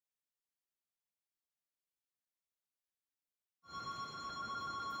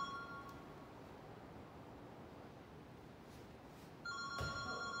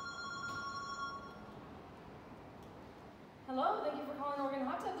Hello, thank you for calling Oregon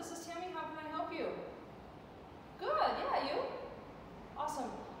Hot Tub. This is Tammy. How can I help you? Good, yeah, you? Awesome.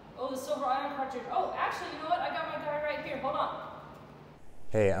 Oh, the Silver Ion Cartridge. Oh, actually, you know what? I got my guy right here. Hold on.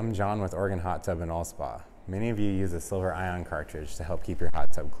 Hey, I'm John with Oregon Hot Tub and All Spa. Many of you use a Silver Ion Cartridge to help keep your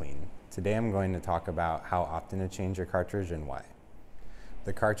hot tub clean. Today I'm going to talk about how often to change your cartridge and why.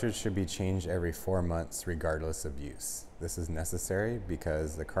 The cartridge should be changed every 4 months regardless of use. This is necessary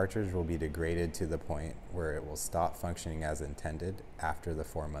because the cartridge will be degraded to the point where it will stop functioning as intended after the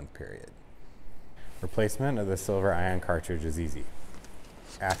 4-month period. Replacement of the Silver Ion Cartridge is easy.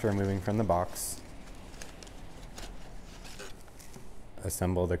 After removing from the box,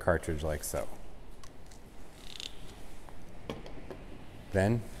 assemble the cartridge like so.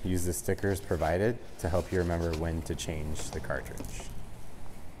 Then use the stickers provided to help you remember when to change the cartridge.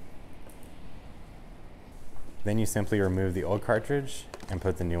 Then you simply remove the old cartridge and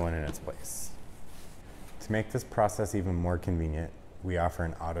put the new one in its place. To make this process even more convenient, we offer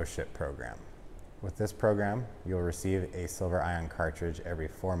an auto ship program. With this program, you'll receive a Silver Ion cartridge every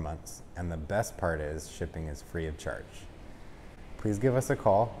 4 months, and the best part is shipping is free of charge. Please give us a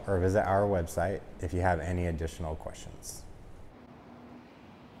call or visit our website if you have any additional questions.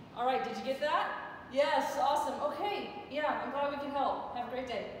 All right, did you get that? Yes, awesome. Okay, yeah, I'm glad we could help. Have a great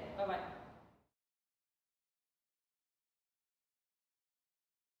day. Bye-bye.